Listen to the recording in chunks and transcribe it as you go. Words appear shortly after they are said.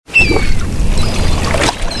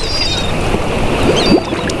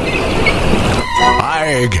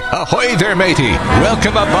Ahoy there, matey.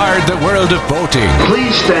 Welcome aboard the world of boating.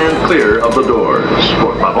 Please stand clear of the doors.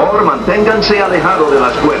 Por favor, manténganse alejado de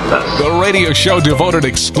las puertas. The radio show devoted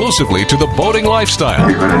exclusively to the boating lifestyle.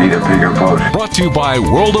 You're going to need a bigger boat. Brought to you by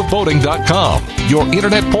worldofboating.com, your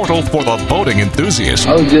internet portal for the boating enthusiast.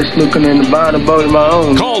 I was just looking into buying a boat of my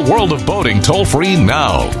own. Call World of Boating toll-free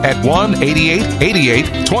now at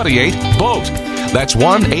 1-8888-28-BOAT. That's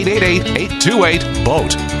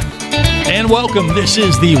 1-888-828-BOAT. And welcome. This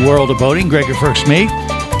is the World of Boating. Greg, your first mate.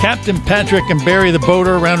 Captain Patrick and Barry the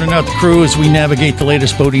boater rounding out the crew as we navigate the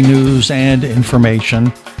latest boating news and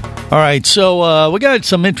information. All right, so we got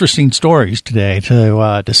some interesting stories today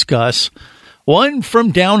to discuss. One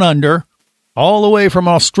from down under, all the way from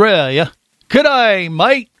Australia. G'day,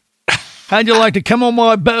 mate. How'd you like to come on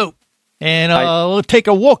my boat? And we'll take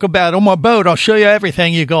a walkabout on my boat. I'll show you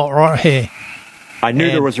everything you got right here. I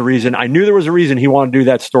knew there was a reason. I knew there was a reason he wanted to do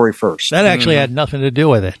that story first. That actually had nothing to do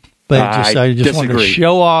with it. But I just wanted to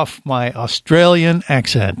show off my Australian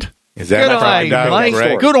accent. Is that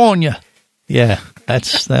Mike? Good on you. Yeah,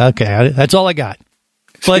 that's okay. That's all I got.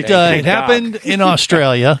 But it happened in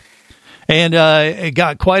Australia, and it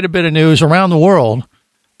got quite a bit of news around the world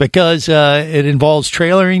because it involves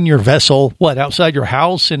trailering your vessel, outside your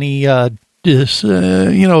house, and he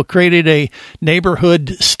created a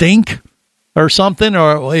neighborhood stink. Or something,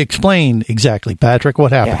 or explain exactly, Patrick,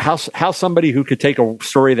 what happened. Yeah, how somebody who could take a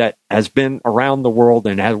story that has been around the world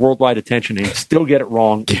and has worldwide attention and still get it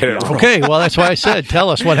wrong. Okay, well, that's why I said, tell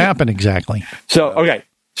us what happened exactly. So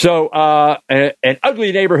an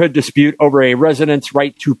ugly neighborhood dispute over a resident's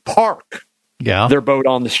right to park their boat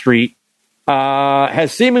on the street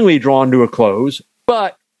has seemingly drawn to a close,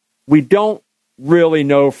 but we don't really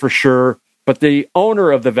know for sure. But the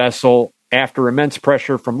owner of the vessel, after immense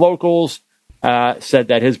pressure from locals, said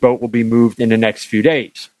that his boat will be moved in the next few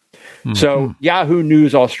days. Mm-hmm. So Yahoo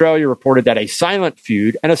News Australia reported that a silent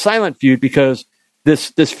feud because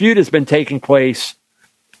this feud has been taking place.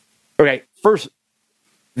 Okay, first,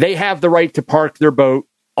 they have the right to park their boat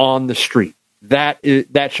on the street. That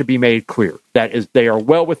should be made clear. They are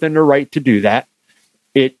well within their right to do that.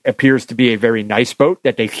 It appears to be a very nice boat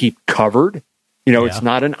that they keep covered. It's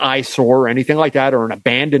not an eyesore or anything like that, or an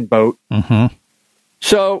abandoned boat. Mm-hmm.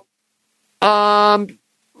 So,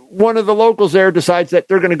 one of the locals there decides that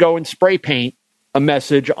they're going to go and spray paint a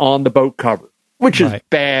message on the boat cover, which is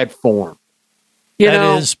bad form.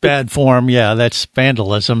 That is bad form. Yeah, that's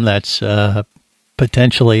vandalism. That's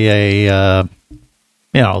potentially you're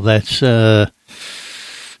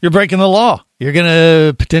breaking the law. You're going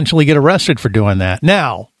to potentially get arrested for doing that.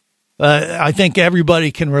 Now, I think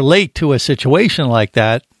everybody can relate to a situation like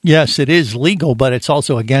that. Yes, it is legal, but it's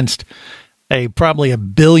also against probably 1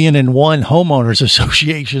 billion and one homeowners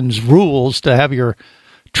association's rules to have your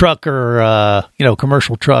truck or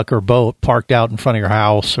commercial truck or boat parked out in front of your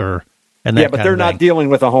house but they're not dealing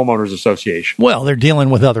with a homeowners association. Well, they're dealing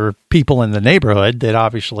with other people in the neighborhood that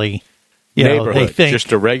obviously. They think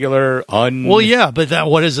just a regular Well, yeah, but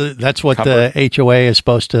what is it? That's what the HOA is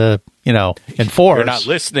supposed to, enforce. You're not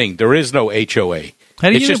listening. There is no HOA.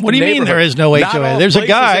 What do you mean there is no HOA? There's a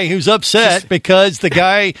guy who's upset because the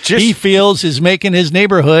guy he feels is making his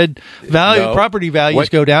neighborhood property values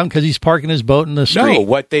go down because he's parking his boat in the street. No,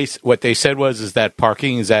 what they said is that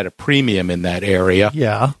parking is at a premium in that area.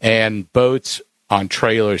 Yeah, and boats on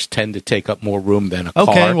trailers tend to take up more room than a car.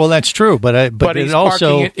 Okay, well that's true, but it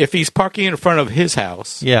also if he's parking in front of his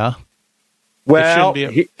house, well,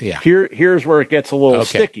 here's where it gets a little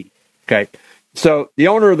sticky. Okay, so the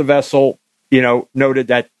owner of the vessel, noted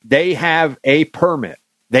that they have a permit.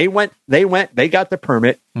 They got the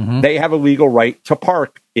permit. Mm-hmm. They have a legal right to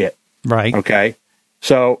park it. Right. Okay,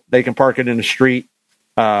 so they can park it in the street.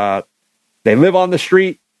 They live on the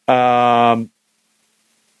street, and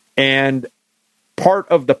part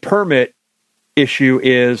of the permit issue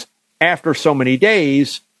is after so many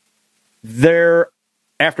days,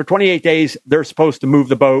 after 28 days, they're supposed to move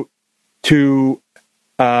the boat to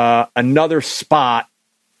another spot,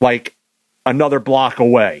 like another block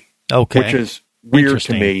away. Okay. Which is weird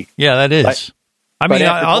to me. Yeah, that is.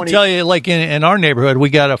 I'll tell you, like in our neighborhood, we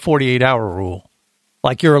got a 48-hour rule.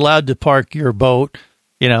 Like you're allowed to park your boat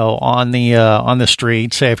on the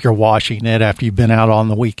street, say if you're washing it after you've been out on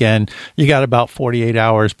the weekend, you got about 48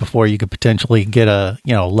 hours before you could potentially get a,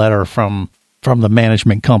 letter from the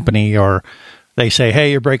management company, or they say,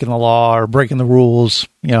 hey, you're breaking the law or breaking the rules,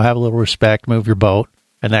 have a little respect, move your boat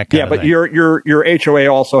and that kind of thing. Yeah, but your HOA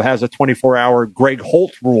also has a 24-hour Greg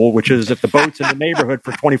Holt rule, which is if the boat's in the neighborhood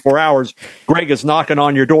for 24 hours, Greg is knocking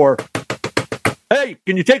on your door. Hey,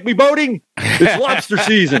 can you take me boating? It's lobster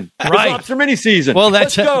season. Right. It's lobster mini season. Well,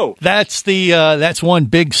 let's go. That's one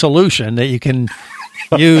big solution that you can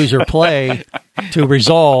use or play to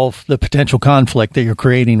resolve the potential conflict that you're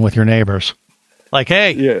creating with your neighbors. Like,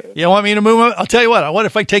 hey, you want me to move? I'll tell you what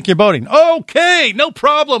if I take your boating? Okay, no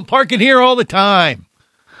problem. Park it here all the time.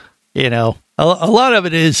 You know, a lot of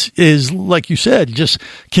it is like you said, just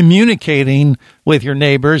communicating with your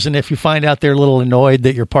neighbors. And if you find out they're a little annoyed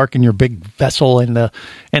that you're parking your big vessel in the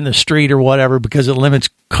street or whatever because it limits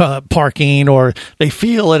parking, or they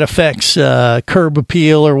feel it affects curb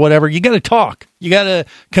appeal or whatever, you got to talk. You got to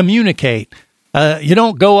communicate. You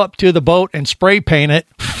don't go up to the boat and spray paint it,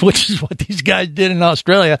 which is what these guys did in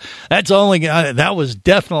Australia. That was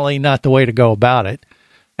definitely not the way to go about it.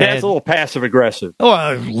 That's a little passive aggressive. Oh,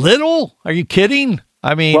 a little? Are you kidding?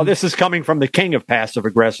 I mean, well, this is coming from the king of passive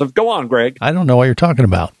aggressive. Go on, Greg. I don't know what you're talking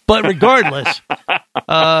about, but regardless,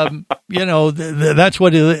 that's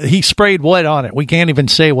what he sprayed what on it. We can't even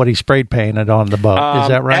say what he sprayed painted on the boat. Is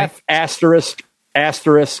that right?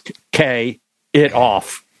 F*** K it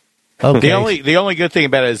off. Okay. The only good thing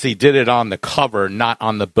about it is he did it on the cover, not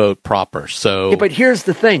on the boat proper. So, but here's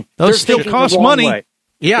the thing: those still cost money. Way.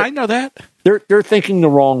 Yeah, I know that. They're thinking the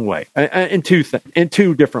wrong way in two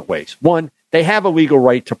different ways. One, they have a legal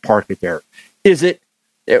right to park it there. Is it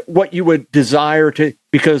what you would desire to?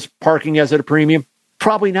 Because parking is at a premium?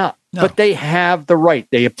 Probably not. No. But they have the right.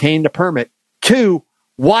 They obtained a permit. Two,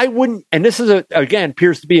 why wouldn't? And this is again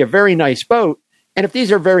appears to be a very nice boat. And if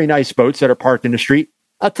these are very nice boats that are parked in the street,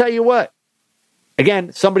 I'll tell you what.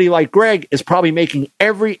 Again, somebody like Greg is probably making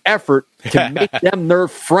every effort to make them their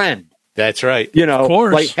friend. That's right. You know, of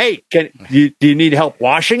course. Like, hey, do you need help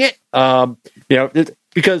washing it?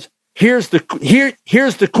 Because here's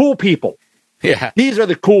the cool people. Yeah, these are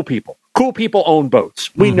the cool people. Cool people own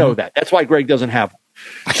boats. We know that. That's why Greg doesn't have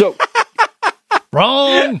one. So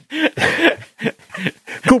wrong.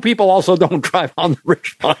 Cool people also don't drive on the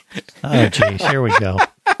ridge line. Oh, geez, here we go.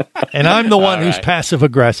 And I'm the one who's passive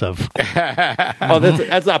aggressive. Oh,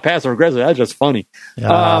 that's not passive aggressive. That's just funny.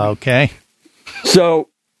 Okay. So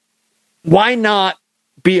why not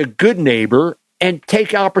be a good neighbor and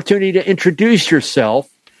take opportunity to introduce yourself?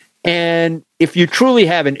 And if you truly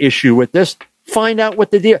have an issue with this, find out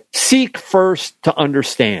what the deal. Seek first to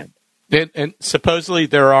understand. And supposedly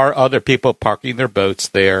there are other people parking their boats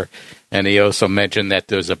there. And he also mentioned that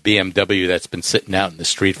there's a BMW that's been sitting out in the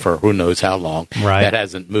street for who knows how long. Right. That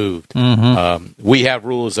hasn't moved. Mm-hmm. We have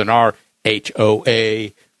rules in our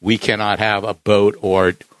HOA. We cannot have a boat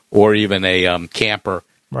or even a camper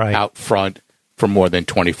out front for more than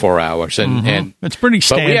 24 hours. And it's pretty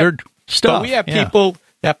standard stuff. But we have people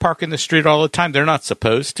that park in the street all the time. They're not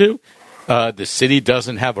supposed to. The city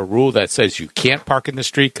doesn't have a rule that says you can't park in the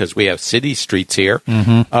street because we have city streets here.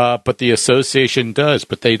 But the association does,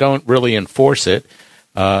 but they don't really enforce it.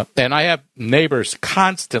 And I have neighbors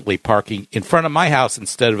constantly parking in front of my house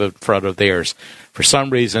instead of in front of theirs. For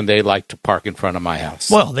some reason, they like to park in front of my house.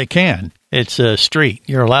 Well, they can. It's a street.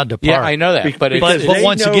 You're allowed to park. Yeah, I know that. But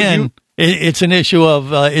once again, it's an issue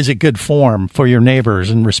of is it good form for your neighbors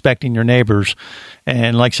and respecting your neighbors.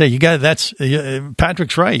 And like I say,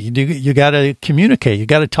 Patrick's right. You got to communicate. You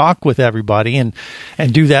got to talk with everybody and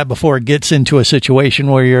do that before it gets into a situation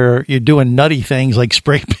where you're doing nutty things like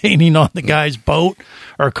spray painting on the guy's boat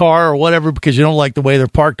or car or whatever because you don't like the way they're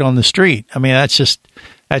parked on the street. I mean, that's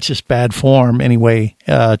just bad form anyway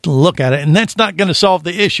to look at it. And that's not going to solve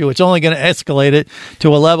the issue. It's only going to escalate it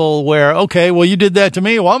to a level where, okay, well, you did that to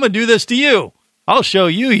me. Well, I'm going to do this to you. I'll show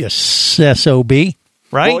you, you SOB.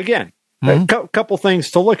 Right? Well, again, a couple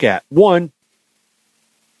things to look at. One,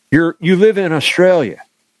 you live in Australia.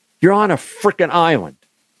 You're on a freaking island.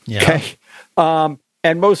 Yeah. Okay.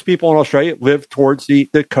 And most people in Australia live towards the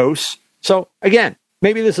coast. So again,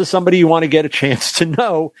 maybe this is somebody you want to get a chance to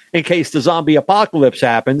know in case the zombie apocalypse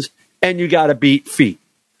happens and you got to beat feet.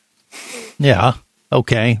 Yeah.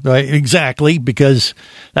 Okay. Right. Exactly. Because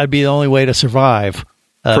that'd be the only way to survive.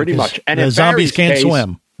 Pretty much. And the zombies can't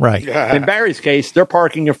swim. Right. In Barry's case, they're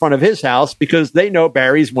parking in front of his house because they know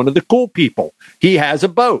Barry's one of the cool people. He has a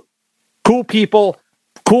boat. Cool people,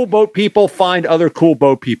 cool boat people find other cool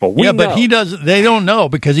boat people. We know. But he doesn't. They don't know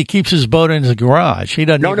because he keeps his boat in his garage. He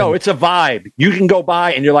doesn't. No, it's a vibe. You can go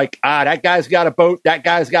by and you're like, that guy's got a boat. That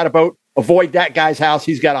guy's got a boat. Avoid that guy's house.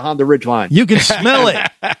 He's got a Honda Ridgeline. You can smell it.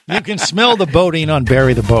 You can smell the boating on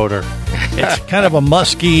Barry the Boater. It's kind of a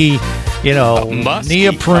musky,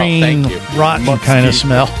 neoprene, rotten kind of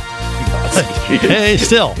smell. Hey,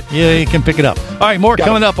 still, you can pick it up. All right, more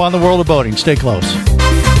coming up on the World of Boating. Stay close.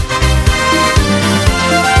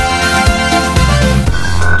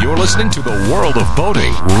 You're listening to the World of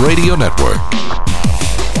Boating Radio Network.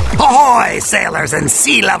 Ahoy, sailors and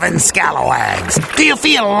sea-loving scalawags! Do you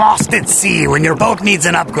feel lost at sea when your boat needs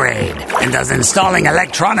an upgrade? And does installing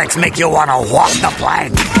electronics make you want to walk the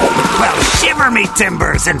plank? Well, shiver me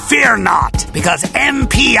timbers and fear not, because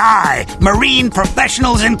MPI, Marine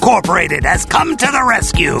Professionals Incorporated, has come to the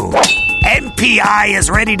rescue. MPI is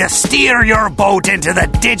ready to steer your boat into the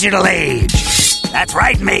digital age. That's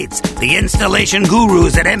right, mates. The installation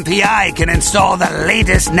gurus at MPI can install the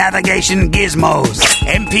latest navigation gizmos.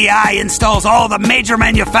 MPI installs all the major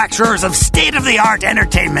manufacturers of state-of-the-art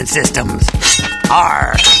entertainment systems.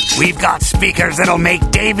 We've got speakers that'll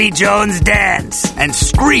make Davy Jones dance, and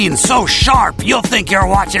screens so sharp you'll think you're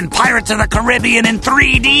watching Pirates of the Caribbean in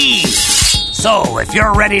 3D. So, if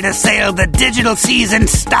you're ready to sail the digital seas in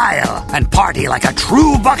style and party like a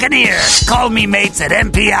true buccaneer, call me mates at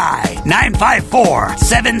MPI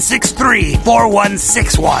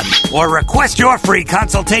 954-763-4161 or request your free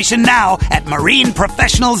consultation now at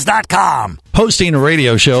marineprofessionals.com. Hosting a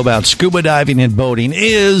radio show about scuba diving and boating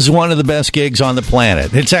is one of the best gigs on the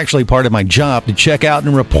planet. It's actually part of my job to check out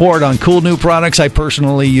and report on cool new products I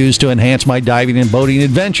personally use to enhance my diving and boating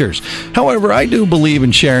adventures. However, I do believe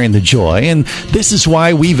in sharing the joy, and this is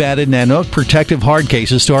why we've added Nanook protective hard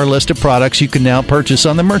cases to our list of products you can now purchase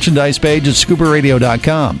on the merchandise page at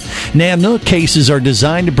scubaradio.com. Nanook cases are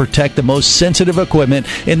designed to protect the most sensitive equipment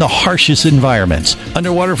in the harshest environments.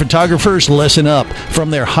 Underwater photographers, listen up.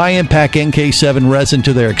 From their high-impact NK7 resin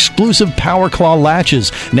to their exclusive Power Claw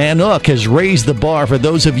latches, Nanook has raised the bar for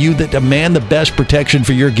those of you that demand the best protection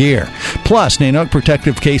for your gear. Plus, Nanook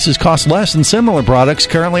protective cases cost less than similar products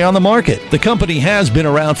currently on the market. The company has been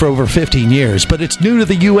around for over 15 years, but it's new to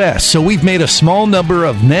the U.S., so we've made a small number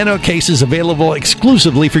of Nanook cases available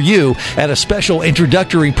exclusively for you at a special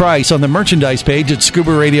introductory price on the merchandise page at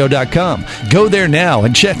scubaradio.com. Go there now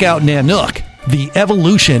and check out Nanook, the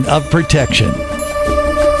evolution of protection.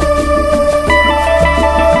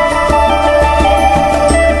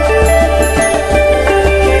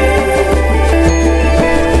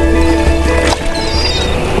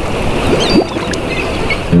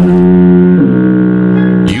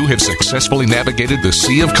 You have successfully navigated the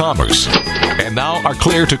Sea of Commerce and now are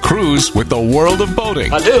clear to cruise with the World of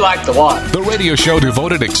Boating. I do like the water. The radio show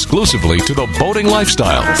devoted exclusively to the boating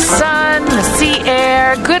lifestyle. The sun, the sea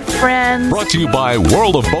air, good friends. Brought to you by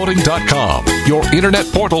worldofboating.com, your internet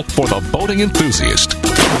portal for the boating enthusiast.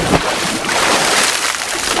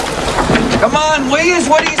 Come on, Williams,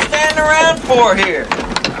 what are you standing around for here?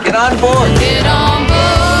 Get on board. Get on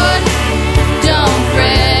board. Don't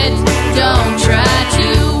fret. Don't try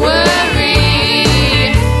to worry.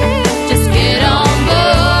 Just get on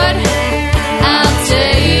board. I'll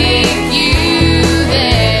take you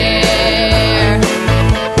there.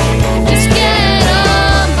 Just get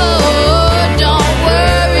on board. Don't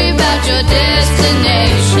worry about your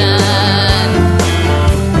destination.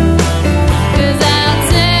 'Cause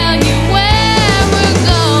I'll tell you where we're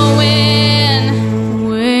going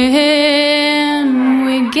when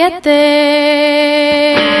we get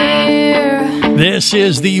there. This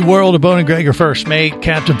is the World of Boating. Greg, your first mate,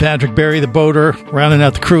 Captain Patrick Barry, the boater, rounding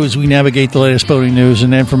out the crew as we navigate the latest boating news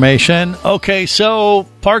and information. Okay, so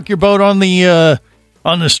park your boat on the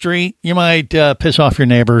street. You might piss off your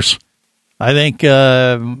neighbors. I think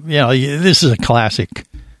this is a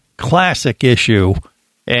classic issue,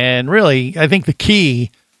 and really, I think the key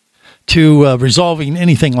to resolving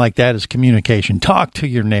anything like that is communication. Talk to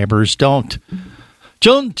your neighbors. Don't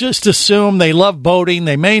just assume they love boating.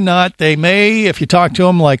 They may not. They may, if you talk to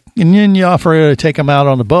them, and then you offer to take them out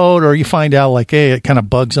on the boat, or you find out, hey, it kind of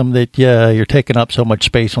bugs them that you're taking up so much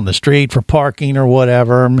space on the street for parking or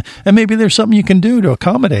whatever, and maybe there's something you can do to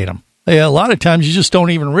accommodate them. A lot of times you just don't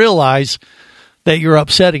even realize that you're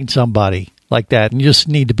upsetting somebody like that, and you just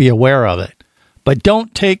need to be aware of it. But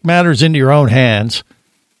don't take matters into your own hands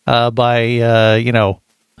by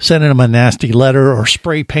sending them a nasty letter or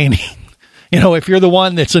spray painting. If you're the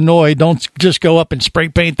one that's annoyed, don't just go up and spray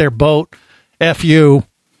paint their boat, F you,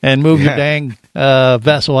 and move your dang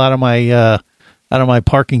vessel out of my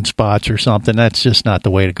parking spots or something. That's just not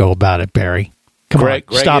the way to go about it, Barry.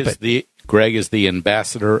 Greg, stop it. Greg is the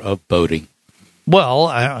ambassador of boating. Well,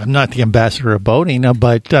 I'm not the ambassador of boating,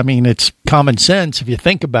 but, it's common sense if you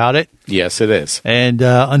think about it. Yes, it is. And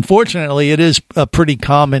unfortunately, it is a pretty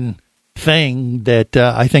common thing that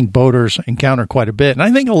I think boaters encounter quite a bit. And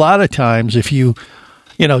I think a lot of times if you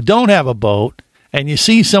don't have a boat and you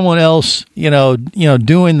see someone else,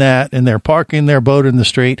 doing that and they're parking their boat in the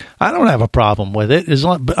street, I don't have a problem with it.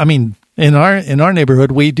 In our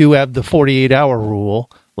neighborhood, we do have the 48-hour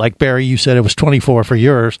rule Like Barry, you said it was 24 for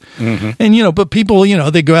yours. And, but people,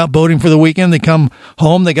 they go out boating for the weekend. They come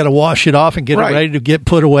home. They got to wash it off and get it ready to get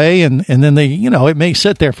put away. And then they, it may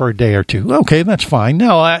sit there for a day or two. Okay, that's fine.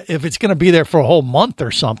 Now, if it's going to be there for a whole month or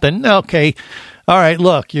something, okay. All right,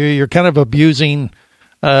 look, you're kind of abusing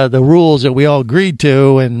the rules that we all agreed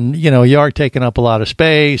to. And, you are taking up a lot of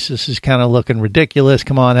space. This is kind of looking ridiculous.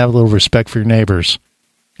 Come on, have a little respect for your neighbors.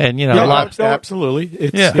 And, absolutely.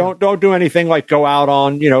 Don't do anything like go out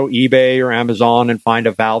on, eBay or Amazon and find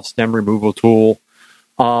a valve stem removal tool.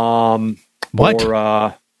 What?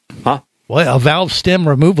 What? A valve stem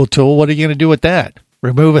removal tool? What are you going to do with that?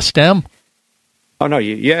 Remove a stem? Oh, no.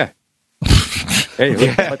 Yeah. Hey,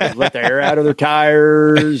 let the air out of their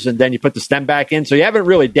tires, and then you put the stem back in. So you haven't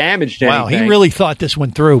really damaged anything. Wow, he really thought this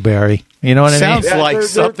one through, Barry. You know what I mean? Sounds like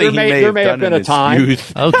something there may have been a time.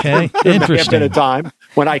 Youth. Okay, there interesting. may have been a time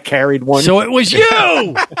when I carried one. So it was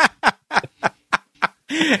you!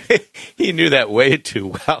 He knew that way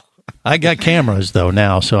too well. I got cameras, though,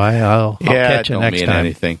 now, so I'll catch you next time.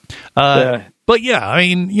 Anything. But yeah, I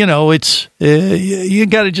mean, it's you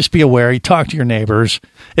got to just be aware. You talk to your neighbors.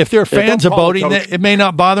 If they're fans of boating, it may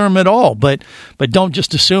not bother them at all. But don't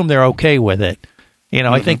just assume they're okay with it.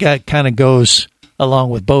 I think that kind of goes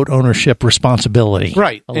along with boat ownership responsibility,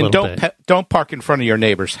 right? And don't park in front of your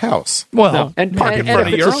neighbor's house. Well, and park in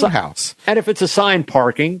front of your own house. And if it's assigned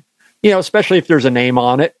parking, especially if there's a name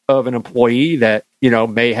on it of an employee that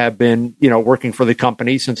may have been working for the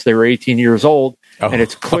company since they were 18 years old. And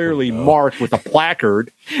it's clearly marked with a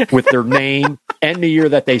placard with their name and the year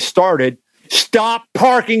that they started. Stop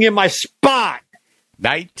parking in my spot.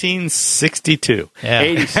 1962. Yeah.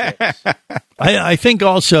 86. I think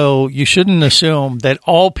also you shouldn't assume that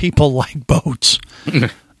all people like boats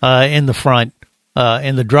in the front,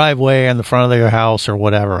 in the driveway, in the front of their house or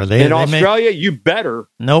whatever. In Australia, you better.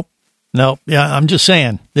 Nope. Yeah, I'm just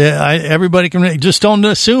saying. Everybody can just don't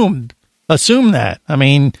assume that. I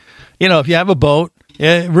mean, if you have a boat,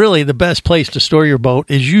 really the best place to store your boat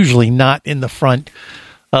is usually not in the front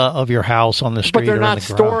of your house on the street. But they're or not in the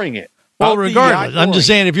garage. storing it. Well, regardless, I'm just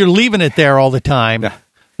saying if you're leaving it there all the time,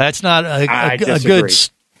 that's not a good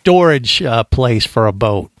storage place for a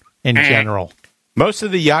boat in general. Most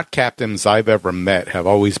of the yacht captains I've ever met have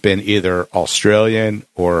always been either Australian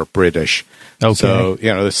or British. Okay. So,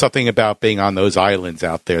 there's something about being on those islands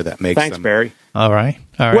out there that makes Thanks, them... Barry. All right.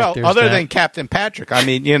 Well, other than Captain Patrick. I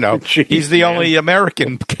mean, Jeez, he's the only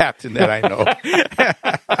American captain that I know.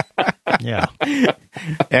 Yeah.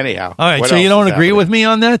 Anyhow. All right, so you don't agree with me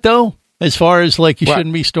on that, though? As far as, you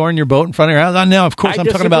shouldn't be storing your boat in front of your house? Now, of course, I'm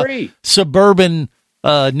talking about suburban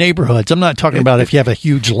neighborhoods. I'm not talking about if you have a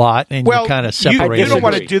huge lot and you're kind of separated. You don't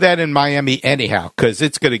want to do that in Miami anyhow, because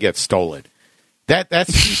it's going to get stolen.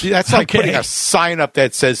 That's like putting a sign up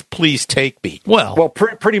that says, please take me. Well,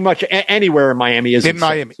 pretty much anywhere in Miami is in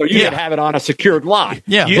Miami. So you could have it on a secured lot.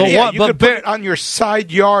 Yeah, you could put it on your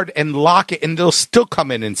side yard and lock it, and they'll still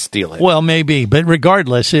come in and steal it. Well, maybe, but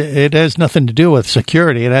regardless, it has nothing to do with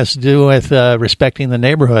security. It has to do with respecting the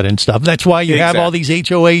neighborhood and stuff. That's why you have all these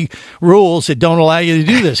HOA rules that don't allow you to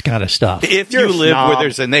do this kind of stuff. If you live where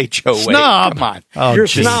there's an HOA, snob. Come on. Oh, you're a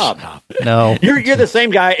snob. No. You're the same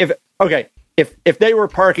guy. If they were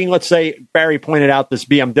parking, let's say Barry pointed out this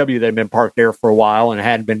BMW that had been parked there for a while and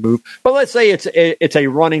hadn't been moved, but let's say it's a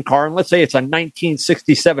running car, and let's say it's a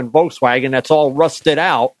 1967 Volkswagen that's all rusted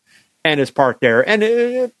out and is parked there.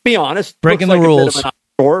 And be honest, breaking the rules,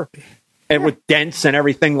 and with dents and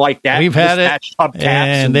everything like that. We've had it,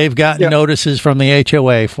 and they've gotten notices from the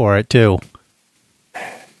HOA for it too.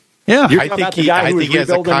 Yeah, you're talking about the guy who was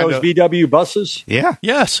rebuilding those VW buses. Yeah,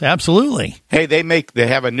 yes, absolutely. Hey, they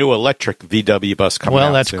have a new electric VW bus coming out.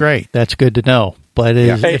 Well, that's soon. Great. That's good to know. But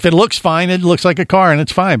if it looks fine, it looks like a car, and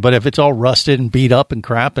it's fine. But if it's all rusted and beat up and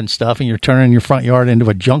crap and stuff, and you're turning your front yard into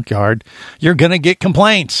a junkyard, you're going to get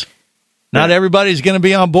complaints. Not everybody's going to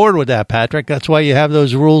be on board with that, Patrick. That's why you have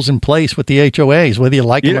those rules in place with the HOAs, whether you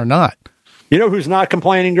like them or not. You know who's not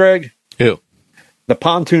complaining, Greg? Who? The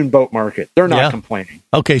pontoon boat market. They're not complaining.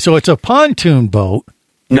 Okay, so it's a pontoon boat.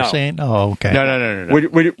 You're No. saying? Oh, okay. No.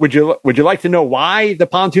 Would you like to know why the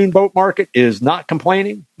pontoon boat market is not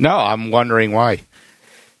complaining? No, I'm wondering why.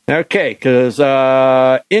 Okay, because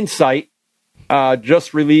Insight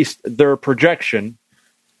just released their projection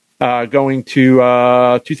going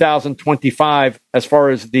to 2025 as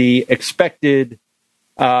far as the expected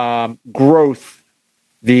growth.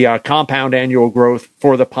 The compound annual growth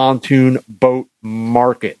for the pontoon boat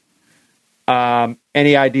market.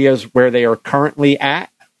 Any ideas where they are currently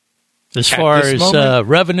at? As far as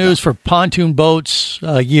revenues for pontoon boats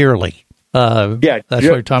yearly. That's what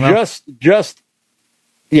you're talking about?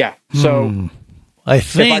 So I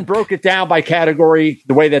think if I broke it down by category,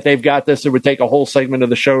 the way that they've got this, it would take a whole segment of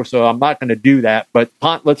the show. So I'm not going to do that. But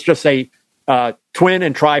let's just say twin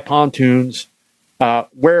and tri pontoons,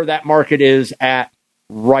 where that market is at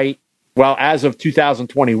as of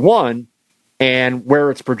 2021, and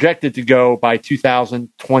where it's projected to go by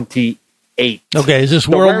 2028. Okay, is this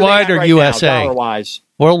worldwide or USA? Dollar-wise?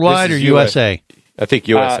 Worldwide or USA? I think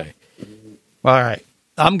USA. All right.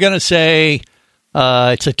 I'm going to say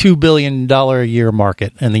it's a $2 billion a year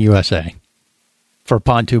market in the USA for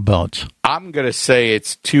pontoon boats. I'm going to say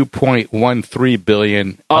it's $2.13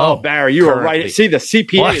 billion. Oh, Barry, you were right. See, the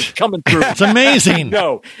CPA is coming through. It's amazing.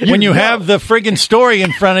 When you have the friggin' story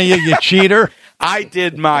in front of you, you cheater. I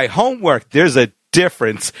did my homework. There's a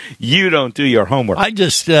difference. You don't do your homework. I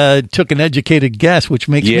just took an educated guess, which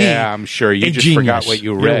makes me I'm sure. You just genius. forgot what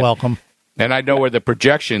you read. You're welcome. And I know where the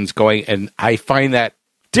projection's going, and I find that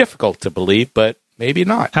difficult to believe, but maybe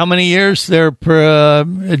not. How many years they're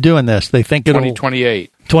doing this? They think it'll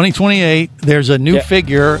 2028. 2028. There's a new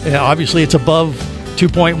figure. Obviously, it's above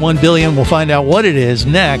 2.1 billion. We'll find out what it is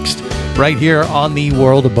next, right here on the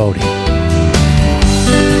World of Boating.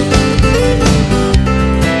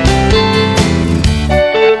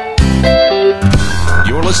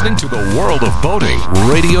 You're listening to the World of Boating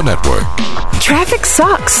Radio Network. Traffic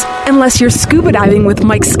sucks, unless you're scuba diving with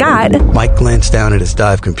Mike Scott. Mike glanced down at his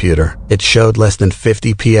dive computer. It showed less than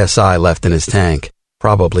 50 psi left in his tank.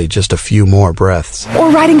 Probably just a few more breaths.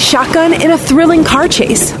 Or riding shotgun in a thrilling car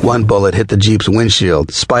chase. One bullet hit the Jeep's windshield,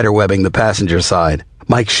 spiderwebbing the passenger side.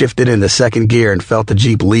 Mike shifted into second gear and felt the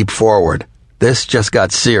Jeep leap forward. This just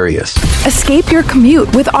got serious. Escape your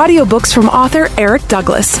commute with audiobooks from author Eric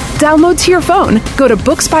Douglas. Download to your phone. Go to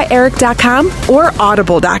booksbyeric.com or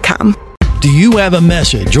audible.com. Do you have a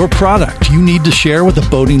message or product you need to share with the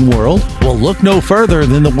boating world? Well, look no further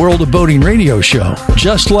than the World of Boating radio show.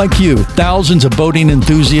 Just like you, thousands of boating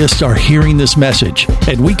enthusiasts are hearing this message,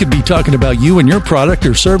 and we could be talking about you and your product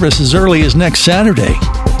or service as early as next Saturday.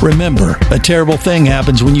 Remember, a terrible thing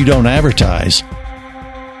happens when you don't advertise.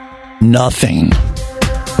 Nothing.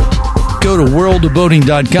 Go to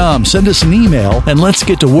worldofboating.com, send us an email, and let's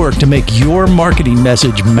get to work to make your marketing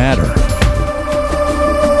message matter.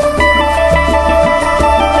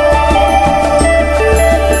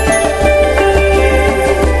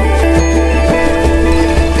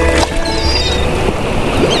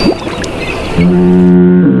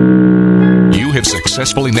 You have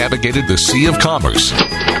successfully navigated the Sea of Commerce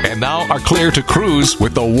and now are clear to cruise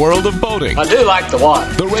with the World of Boating. I do like the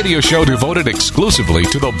water. The radio show devoted exclusively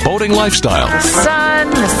to the boating lifestyle. The sun,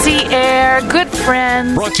 the sea air, good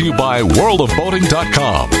friends. Brought to you by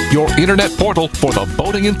worldofboating.com, your internet portal for the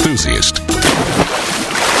boating enthusiast.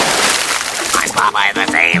 I'm Popeye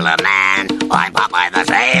the Sailor Man. I'm Popeye the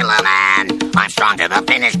Sailor Man. I'm strong to the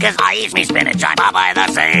finish because I eat me spinach. I'm Popeye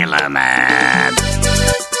the Sailor Man.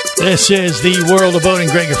 This is the World of Boating.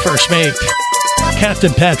 Greg, your first mate.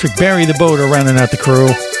 Captain Patrick, Barry the boater, rounding out the crew.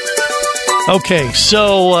 Okay,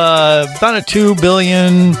 so about a $2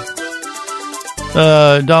 billion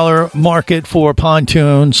dollar market for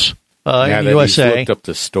pontoons in the USA. You've looked up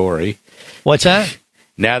the story. What's that?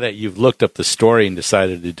 Now that you've looked up the story and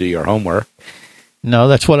decided to do your homework. No,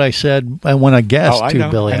 that's what I said when I guessed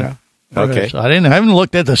 $2 billion. I know. Okay. So I haven't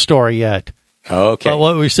looked at the story yet. Okay. But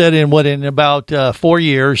what we said in about 4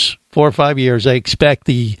 or 5 years, I expect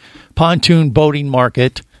the pontoon boating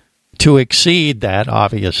market to exceed that,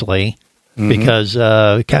 obviously, because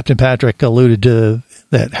Captain Patrick alluded to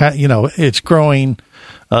that, it's growing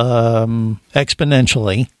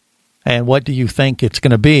exponentially. And what do you think it's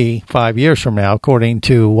going to be 5 years from now, according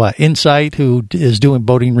to Insight, who is doing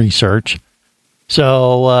boating research?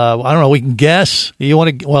 So, I don't know, we can guess.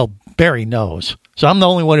 Barry knows. So I'm the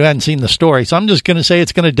only one who hadn't seen the story. So I'm just going to say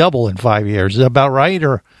it's going to double in 5 years. Is that about right?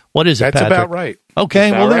 Or what is it, That's Patrick? about right. Okay,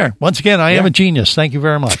 That's about there. right. Once again, I am a genius. Thank you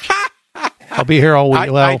very much. I'll be here all week.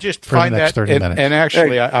 I just for find the next that, 30 minutes. And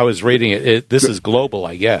actually, I was reading it. This is global,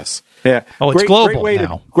 I guess. Yeah. Oh, it's global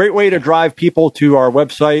now. Great way to drive people to our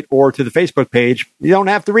website or to the Facebook page. You don't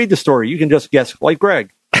have to read the story. You can just guess like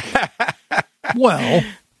Greg. Well,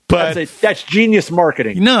 but that's genius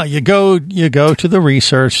marketing. No, you go to the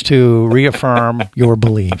research to reaffirm your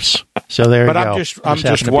beliefs. So there you go. But I'm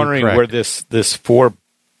just wondering where this $4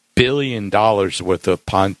 billion worth of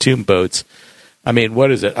pontoon boats. I mean,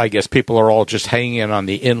 what is it? I guess people are all just hanging on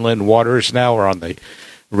the inland waters now, or on the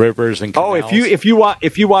rivers and canals. Oh, if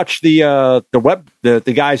you watch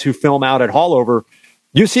the guys who film out at Haulover,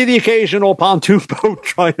 You see the occasional pontoon boat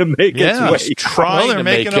trying to make its way. Trying to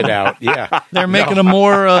make it out. Yeah, they're making them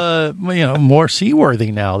more, more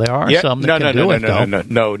seaworthy now. There are some that can do it.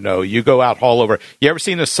 No. You go out all over. You ever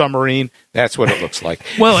seen a submarine? That's what it looks like.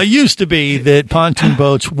 Well, it used to be that pontoon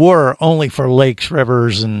boats were only for lakes,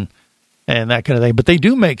 rivers, and that kind of thing. But they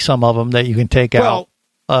do make some of them that you can take out.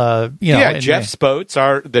 Jeff's boats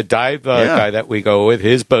are the dive guy that we go with.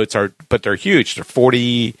 His boats are, but they're huge. They're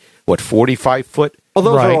 45 foot.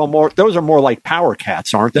 Well, those are more like power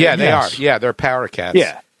cats, aren't they? Yeah, they are. Yeah, they're power cats.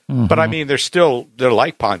 Yeah. Mm-hmm. But I mean, they're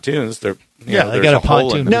like pontoons. They're they got a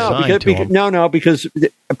pontoon. Because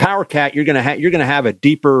a power cat, you're gonna have a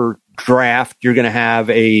deeper draft. You're gonna have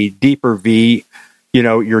a deeper V.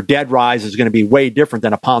 Your dead rise is going to be way different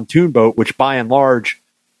than a pontoon boat, which by and large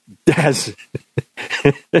has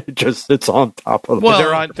it just sits on top of. Well,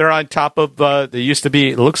 they're on top of. They used to be.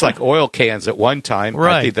 It looks like oil cans at one time.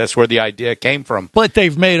 Right. I think that's where the idea came from. But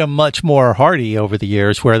they've made them much more hardy over the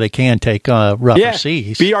years, where they can take rougher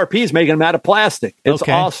seas. BRP's making them out of plastic. It's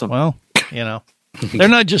awesome. Well, they're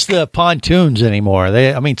not just the pontoons anymore.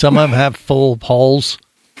 Some of them have full hulls,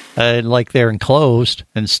 like they're enclosed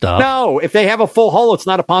and stuff. No, if they have a full hull, it's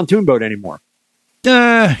not a pontoon boat anymore.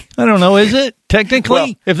 I don't know. Is it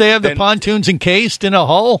technically? If they have the pontoons encased in a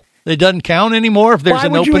hull, it doesn't count anymore. If there's why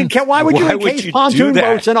would you encase pontoon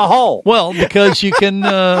boats in a hull? Well, because you can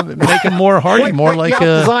make them more hardy, more like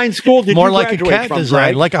a design school. More like a cat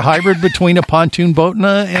design, like a hybrid between a pontoon boat and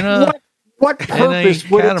a. What purpose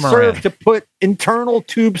would it serve to put internal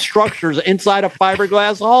tube structures inside a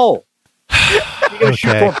fiberglass hull? You going to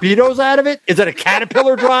shoot torpedoes out of it? Is it a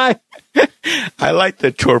caterpillar drive? I like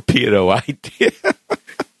the torpedo idea.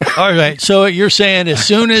 All right, so you're saying as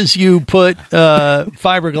soon as you put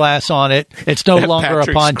fiberglass on it, it's no longer a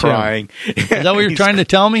pontoon. Crying. Is that what you're trying to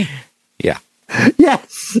tell me? Yeah.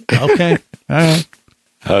 Yes. Okay. All right.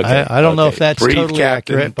 Okay. I don't know if that's totally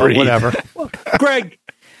accurate, but whatever. Greg,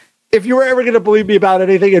 if you were ever going to believe me about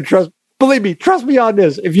anything, and trust me on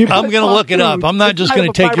this. I'm going to look it up. I'm not just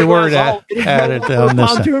going to take your word at it on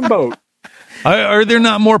this. Pontoon boat. Are there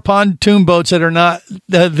not more pontoon boats that are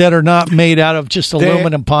not made out of just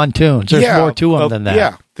aluminum pontoons? There's more to them than that.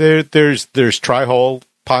 Yeah, there's tri-hull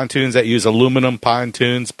pontoons that use aluminum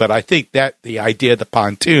pontoons, but I think that the idea of the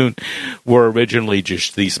pontoon were originally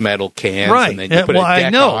just these metal cans, right? And then you put a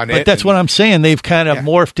deck on it. But that's what I'm saying. They've kind of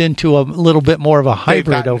morphed into a little bit more of a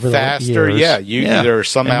hybrid over the years. Yeah, there are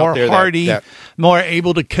some and out more there hardy, more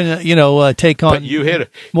able to take on. But you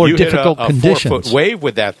hit more difficult conditions. 4-foot wave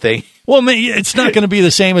with that thing. Well, it's not going to be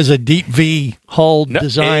the same as a deep V hull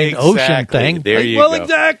design ocean thing. There you go.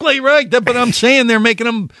 Exactly right. But I'm saying they're making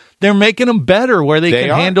them better where they can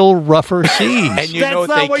handle rougher seas. And you That's know what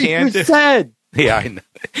not what you said. Yeah, I know.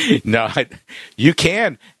 No, you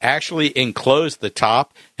can actually enclose the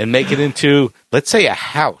top and make it into, let's say, a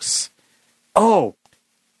house. Oh,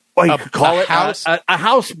 you could call it a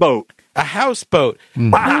houseboat. A houseboat.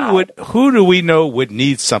 Wow. Who do we know would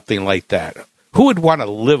need something like that? Who would want to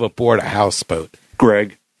live aboard a houseboat?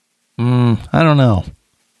 Greg. I don't know.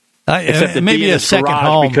 Except maybe a second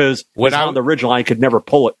home. Because it's on the ridgeline, I could never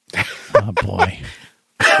pull it. Oh, boy.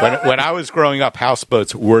 When I was growing up,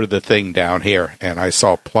 houseboats were the thing down here, and I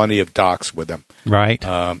saw plenty of docks with them. Right.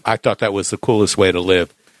 I thought that was the coolest way to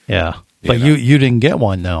live. Yeah. But you didn't get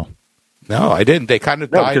one, though. No, I didn't. They kind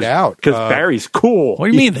of died out. Because Barry's cool. What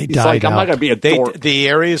do you mean they died out? I'm not going to be a dork. The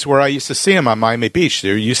areas where I used to see them on Miami Beach,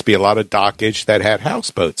 there used to be a lot of dockage that had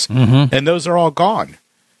houseboats, and those are all gone.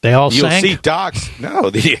 They all You'll sank? see docks. No,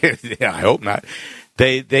 I hope not.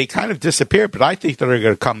 They kind of disappeared, but I think they're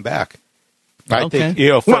going to come back. I think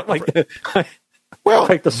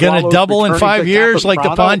like the going to double in 5 years, like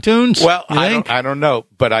the pontoons. Well, I don't know,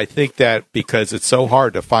 but I think that because it's so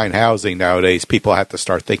hard to find housing nowadays, people have to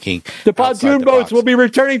start thinking. The pontoon boats will be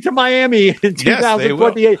returning to Miami in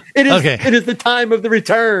 2028. It is the time of the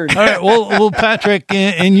return. All right, well, Patrick,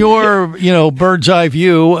 in your bird's eye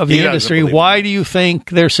view of the industry, why do you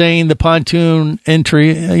think they're saying the pontoon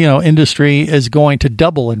industry is going to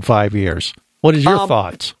double in 5 years? What is your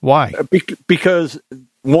thoughts? Why? Because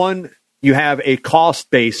one, you have a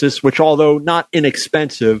cost basis, which although not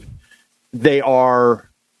inexpensive, they are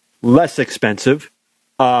less expensive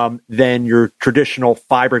than your traditional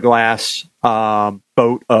fiberglass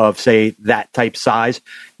boat of, say, that type size.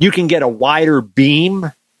 You can get a wider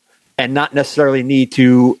beam and not necessarily need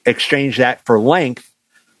to exchange that for length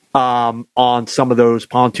on some of those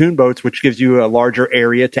pontoon boats, which gives you a larger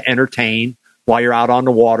area to entertain while you're out on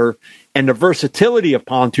the water. And the versatility of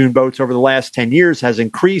pontoon boats over the last 10 years has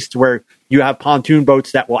increased where you have pontoon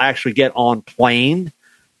boats that will actually get on plane.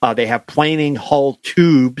 They have planing hull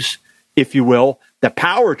tubes, if you will, the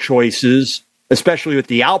power choices, especially with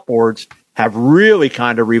the outboards, have really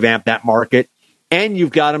kind of revamped that market. And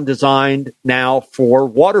you've got them designed now for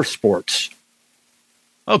water sports.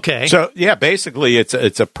 Okay. So, yeah, basically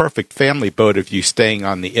it's a perfect family boat if you're staying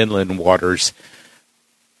on the inland waters.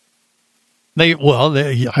 I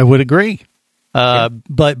would agree.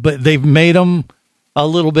 But they've made them a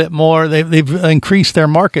little bit more. They've increased their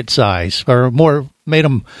market size, or made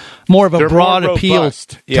them more of a broad appeal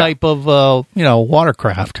type of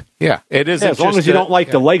watercraft. Yeah, it is. As long as you don't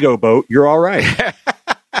like the Lego boat, you're all right.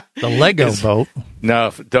 The Lego boat?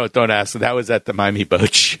 No, don't ask. That was at the Miami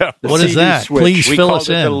Boat Show. What is that? Switch. Please fill us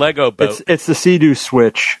in. The Lego boat. It's the Sea-Doo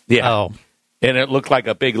Switch. Yeah. Oh. And it looked like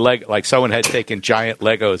a big leg, like someone had taken giant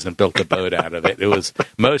Legos and built a boat out of it. It was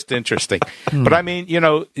most interesting. But I mean,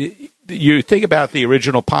 you think about the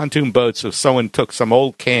original pontoon boats. If someone took some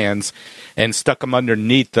old cans and stuck them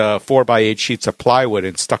underneath 4x8 sheets of plywood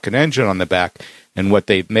and stuck an engine on the back, and what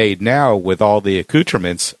they've made now with all the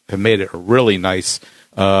accoutrements have made it a really nice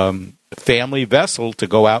family vessel to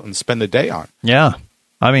go out and spend the day on. Yeah.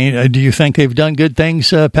 I mean, do you think they've done good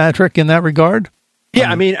things, Patrick, in that regard? Yeah,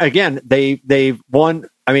 I mean, again, they've won.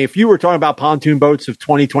 I mean, if you were talking about pontoon boats of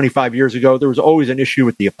 20, 25 years ago, there was always an issue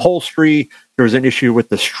with the upholstery. There was an issue with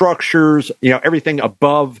the structures, everything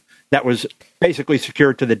above that was basically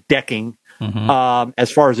secured to the decking.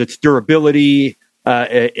 As far as its durability,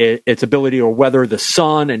 its ability to weather the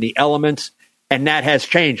sun and the elements. And that has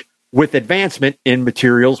changed with advancement in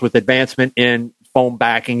materials, with advancement in foam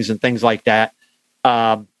backings and things like that.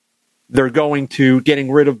 They're going to getting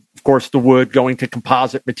rid of course, the wood, going to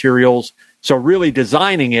composite materials. So really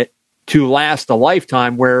designing it to last a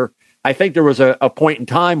lifetime, where I think there was a point in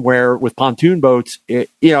time where with pontoon boats, at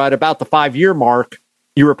about the 5-year mark,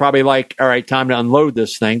 you were probably like, all right, time to unload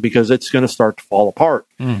this thing because it's going to start to fall apart.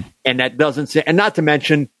 And that doesn't, and not to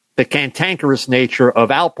mention the cantankerous nature of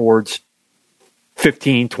outboards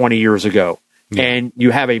 15, 20 years ago. Yeah. And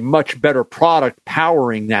you have a much better product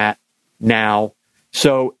powering that now.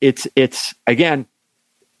 So it's again,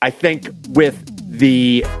 I think with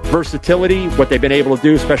the versatility, what they've been able to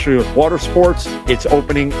do, especially with water sports, it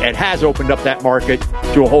has opened up that market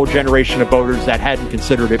to a whole generation of boaters that hadn't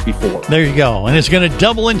considered it before. There you go. And it's going to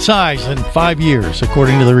double in size in 5 years,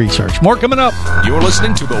 according to the research. More coming up. You're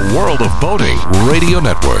listening to the World of Boating Radio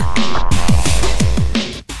Network.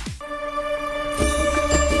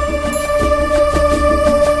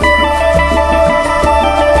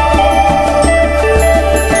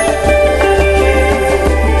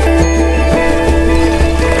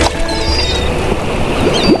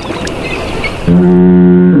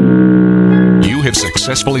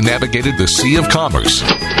 Successfully navigated the Sea of Commerce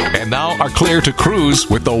and now are clear to cruise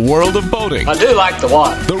with the World of Boating. I do like the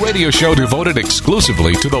water. The radio show devoted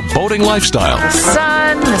exclusively to the boating lifestyle. The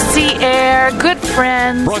sun, the sea air, good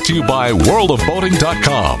friends. Brought to you by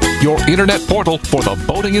worldofboating.com, your internet portal for the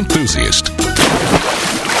boating enthusiast.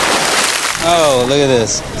 Oh, look at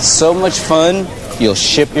this. So much fun, you'll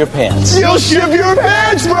ship your pants. You'll ship your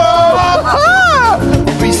pants, bro!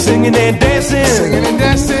 We singing and dancing, singing and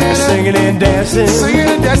dancing, singing and dancing, singing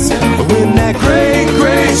and dancing. When that great,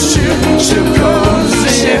 great ship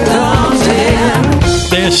comes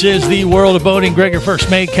in. This is the World of Boating. Greg, your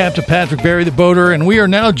first mate, Captain Patrick, Barry the boater, and we are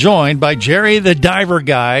now joined by Jerry the diver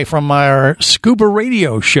guy from our scuba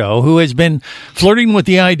radio show, who has been flirting with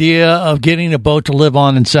the idea of getting a boat to live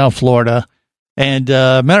on in South Florida. And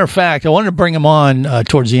matter of fact, I wanted to bring him on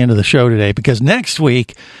towards the end of the show today because next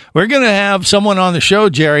week we're going to have someone on the show,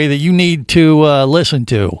 Jerry, that you need to listen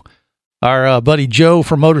to. Our buddy Joe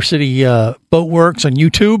from Motor City Boat Works on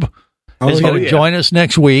YouTube is going to join us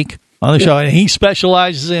next week on the show. And he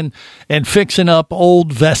specializes in fixing up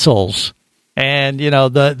old vessels. And,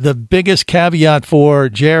 the biggest caveat for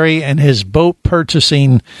Jerry and his boat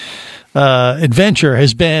purchasing adventure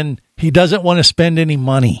has been he doesn't want to spend any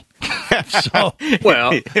money. So,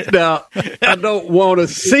 well, now, I don't want to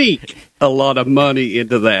sink a lot of money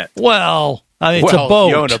into that. Well, I mean, it's a boat.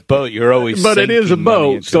 You own a boat, you're always But it is a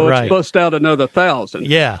boat, so it's bust out another $1,000.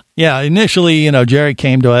 Yeah. Initially, Jerry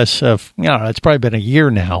came to us, it's probably been a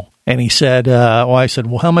year now, and he said, I said,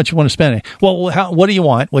 well, how much you want to spend? Well, what do you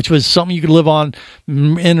want? Which was something you could live on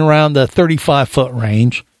in around the 35-foot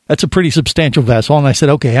range. That's a pretty substantial vessel. And I said,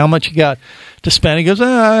 okay, how much you got to spend? He goes,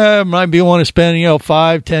 I might be want to spend,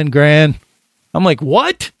 $5-10 grand. I'm like,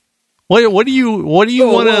 what? What do you want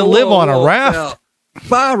to live on a raft? Now,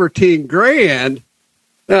 5 or 10 grand.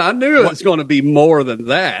 Now, I knew it was going to be more than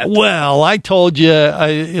that. Well, I told you,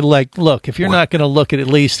 look, if you're not going to look at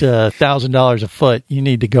least $1,000 a foot, you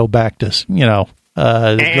need to go back to,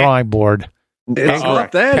 the drawing board. It's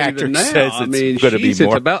not that Patrick even now. says I mean, it's it's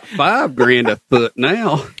about $5,000 a foot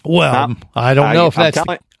now. Well, I don't know if that's.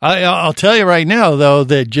 I'll tell you right now, though,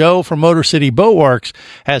 that Joe from Motor City Boat Works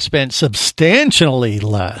has spent substantially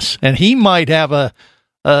less, and he might have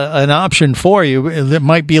an option for you that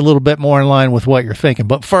might be a little bit more in line with what you're thinking.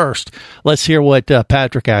 But first, let's hear what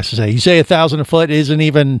Patrick has to say. You say $1,000 a foot isn't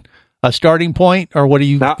even a starting point, or what do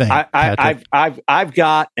you think? I've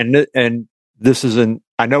got, and this is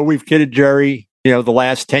I know we've kidded Jerry. The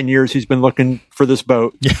last 10 years he's been looking for this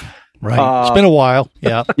boat. Yeah, right. It's been a while.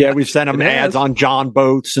 Yeah, yeah. We've sent him ads on John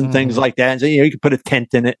boats and things like that. And so, you can put a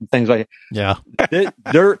tent in it and things like that. Yeah.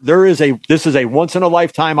 This is a once in a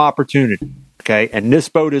lifetime opportunity. Okay, and this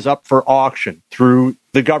boat is up for auction through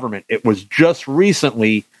the government. It was just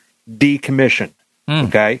recently decommissioned.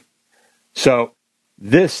 Okay, so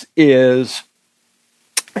this is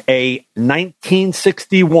a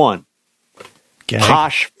 1961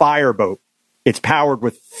 Posh fireboat. It's powered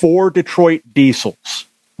with 4 Detroit diesels.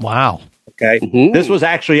 Wow. Okay, This was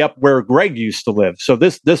actually up where Greg used to live. So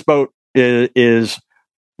this boat is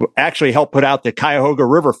actually helped put out the Cuyahoga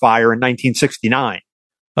River fire in 1969.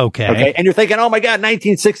 Okay. And you're thinking, oh my God,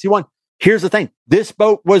 1961. Here's the thing. This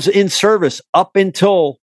boat was in service up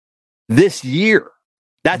until this year.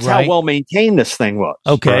 That's how well maintained this thing was.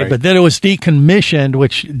 Okay. Right. But then it was decommissioned,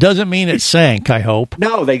 which doesn't mean it sank, I hope.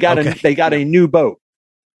 No, they got a new boat.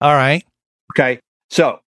 All right. Okay.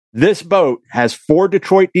 So this boat has 4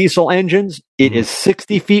 Detroit diesel engines. It is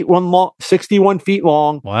 61 feet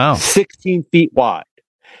long. Wow. 16 feet wide.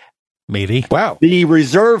 Meaty. Wow. The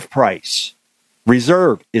reserve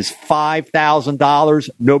is $5,000.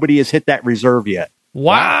 Nobody has hit that reserve yet.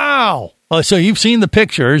 Wow. Oh, so you've seen the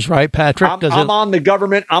pictures, right, Patrick? I'm on the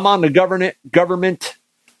government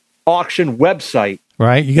auction website.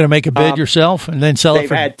 Right. You're going to make a bid yourself and then sell it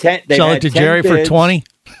to Jerry for 20?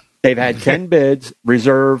 They've had 10 bids.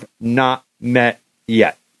 Reserve not met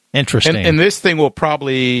yet. Interesting. And this thing will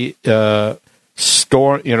probably handle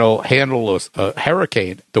a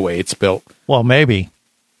hurricane the way it's built. Well, maybe.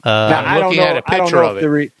 I'm looking at a picture of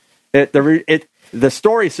it. The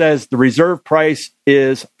story says the reserve price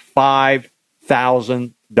is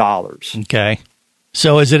 $5,000. Okay.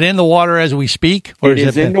 So is it in the water as we speak? Or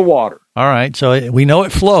is it in the water. All right. So we know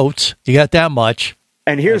it floats. You got that much.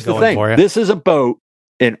 And here's the thing. This is a boat,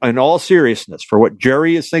 in all seriousness, for what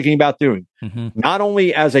Jerry is thinking about doing, not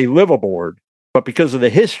only as a liveaboard, but because of the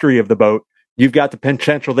history of the boat, you've got the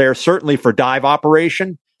potential there, certainly for dive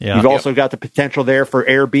operation. Yeah. You've also got the potential there for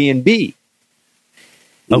Airbnb.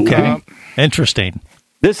 Okay. Interesting.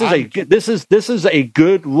 This is a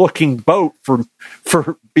good looking boat for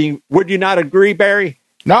being. Would you not agree, Barry?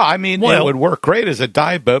 No, I mean it would work great as a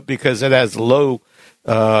dive boat because it has low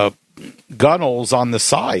gunnels on the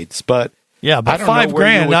sides. But yeah, but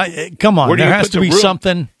 $5,000. Come on, there has to be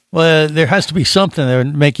something. Well, there has to be something that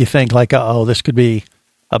would make you think like, oh, this could be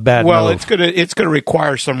a bad. Well, move. it's gonna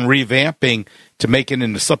require some revamping to make it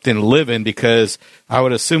into something to live in, because I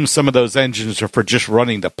would assume some of those engines are for just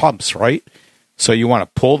running the pumps, right? So you want to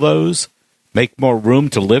pull those, make more room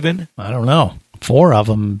to live in? I don't know. 4 of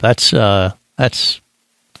them. That's hardcore.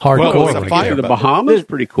 Well, to the Bahamas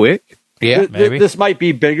pretty quick. Yeah, maybe. This might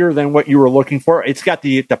be bigger than what you were looking for. It's got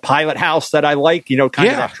the pilot house that I like, kind of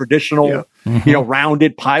that traditional,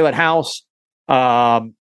 rounded pilot house.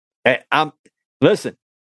 Listen,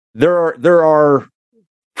 there are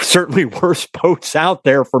certainly worse boats out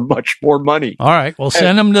there for much more money. All right. Well,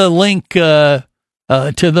 send them the link to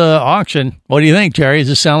the auction. What do you think, Jerry? Does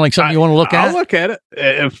this sound like something you want to look at? I'll look at it.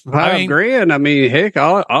 If $5,000, I mean, heck,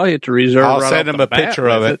 I'll hit the reserve. I'll send him a picture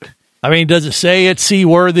of it. I mean, does it say it's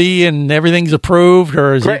seaworthy and everything's approved,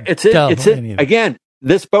 or is it's again?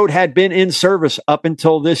 This boat had been in service up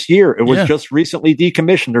until this year. It was just recently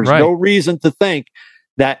decommissioned. There's no reason to think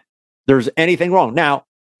that there's anything wrong. Now,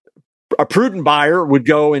 a prudent buyer would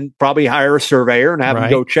go and probably hire a surveyor and have him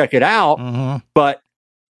go check it out. But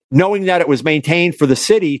knowing that it was maintained for the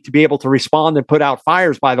city to be able to respond and put out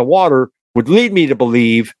fires by the water would lead me to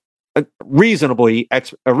believe a reasonable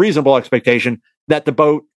expectation that the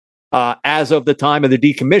boat, as of the time of the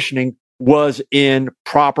decommissioning, was in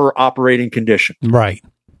proper operating condition. Right.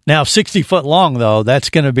 Now, 60 foot long, though, that's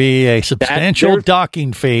going to be a substantial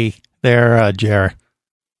docking fee there, Jerry.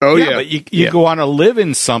 Oh, yeah. But you go on to live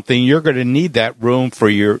in something, you're going to need that room for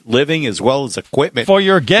your living as well as equipment. For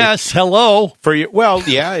your guests, hello.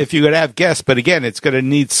 If you're going to have guests. But again, it's going to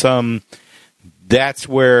need some, that's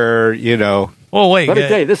where, Oh, wait. Let me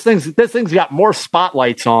tell you, this thing's got more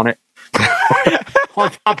spotlights on it. On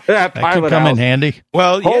top of that could come in handy.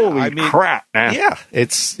 Well, holy crap, man. Yeah,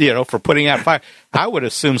 it's, for putting out fire. I would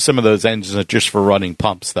assume some of those engines are just for running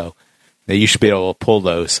pumps, though. Now, you should be able to pull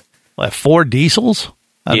those. Like 4 diesels?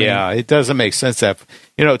 I mean, it doesn't make sense that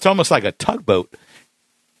it's almost like a tugboat.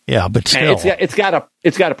 Yeah, but still, it's got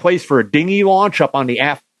a place for a dinghy launch up on the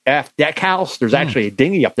aft deck house. There's actually a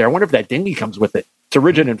dinghy up there. I wonder if that dinghy comes with it. It's a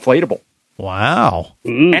rigid inflatable. Wow.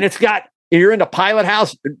 And you're in the pilot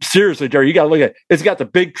house. Seriously, Jerry, you got to look at it. It's got the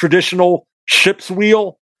big traditional ship's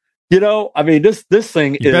wheel. I mean, this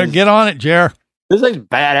thing you better get on it, Jer. This thing's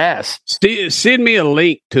badass. Send me a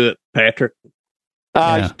link to it, Patrick.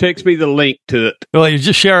 Text me the link to it. Well, you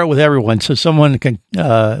just share it with everyone so someone can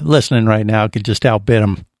listening right now could just outbid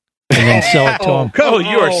them and then sell it to them. Oh,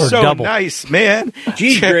 you are so double. Nice, man.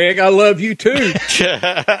 Gee, Greg, I love you too.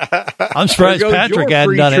 I'm surprised Patrick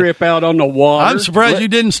hadn't done it. Trip out on the water. I'm surprised you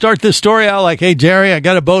didn't start this story out like, "Hey, Jerry, I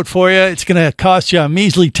got a boat for you. It's going to cost you a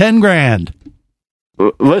measly $10,000."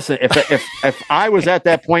 Listen, if I was at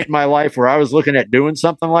that point in my life where I was looking at doing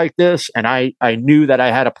something like this, and I knew that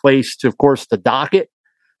I had a place to, of course, to dock it,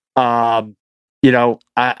 I'd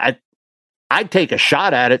take a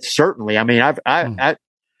shot at it. Certainly. I mean, I've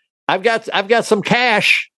got some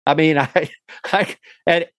cash. I mean,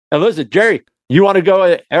 and listen, Jerry, you want to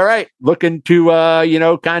go? All right, looking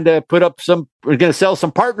to kind of put up some. We're going to sell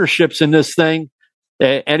some partnerships in this thing.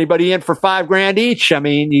 Anybody in for $5,000 each? I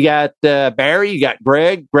mean, you got Barry, you got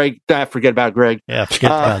Greg. Forget about Greg. Yeah, forget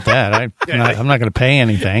about that. I'm not going to pay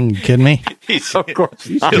anything. You kidding me? Of course,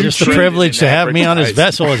 just the privilege to have me on his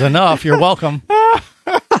vessel is enough. You're welcome.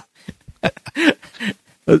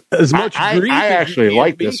 As much I actually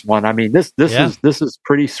like this one. I mean, this is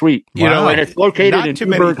pretty sweet. Wow. And it's located in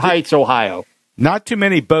Newburgh Heights, Ohio. Not too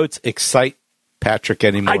many boats excite Patrick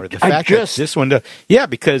anymore. The fact that this one does,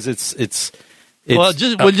 because it's well,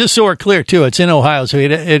 just so we're clear, too, it's in Ohio, so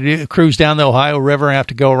it cruise down the Ohio River and have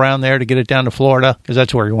to go around there to get it down to Florida, because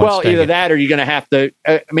that's where you want to stay. Well, either that or you're going to have to,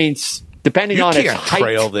 depending on its height. You can't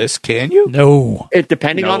trail this, can you? No.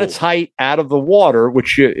 Depending on its height out of the water,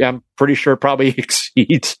 which I'm pretty sure probably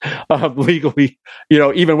exceeds legally,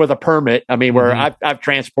 even with a permit. I mean, where I've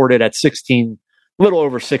transported at 16, little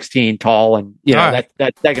over 16 tall, and that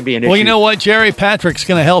can be an issue. Well, you know what, Jerry? Patrick's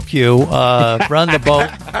going to help you run the boat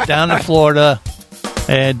down to Florida,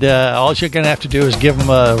 and all you're going to have to do is give him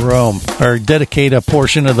a room or dedicate a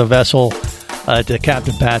portion of the vessel to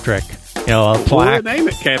Captain Patrick. A plaque. We'll name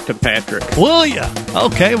it Captain Patrick. Will ya?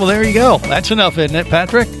 Okay, well, there you go. That's enough, isn't it,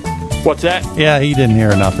 Patrick? What's that? Yeah, he didn't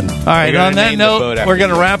hear nothing. All right, on that note, we're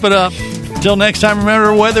going to wrap it up. Until next time,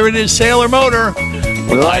 remember, whether it is sail or motor,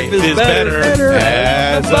 life is better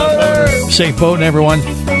as a motor. Safe boating, everyone.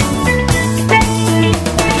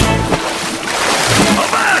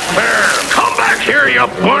 Here, you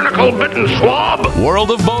barnacle-bitten swab! World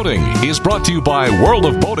of Boating is brought to you by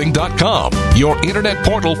worldofboating.com, your internet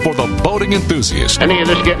portal for the boating enthusiast. Any of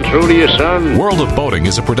this getting through to you, son? World of Boating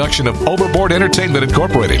is a production of Overboard Entertainment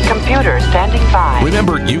Incorporated. Computer standing by.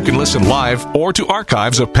 Remember, you can listen live or to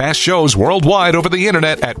archives of past shows worldwide over the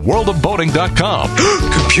internet at worldofboating.com.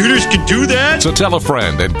 Computers can do that? So tell a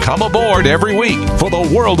friend and come aboard every week for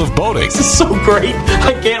the World of Boating. This is so great.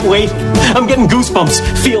 I can't wait. I'm getting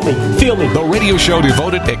goosebumps. Feel me. The radio show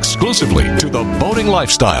devoted exclusively to the boating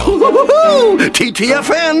lifestyle.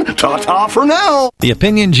 TTFN, ta-ta for now. The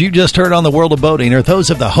opinions you just heard on the World of Boating are those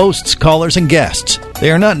of the hosts, callers, and guests. They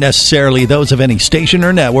are not necessarily those of any station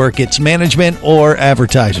or network, its management, or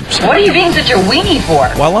advertisers. What are you being such a weenie for?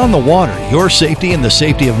 While on the water, your safety and the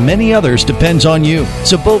safety of many others depends on you.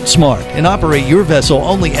 So boat smart and operate your vessel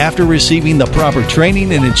only after receiving the proper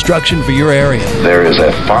training and instruction for your area. There is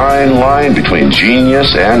a fine line between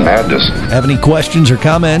genius and madness. Have any questions or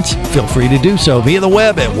comments? Feel free to do so via the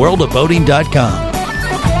web at worldofboating.com.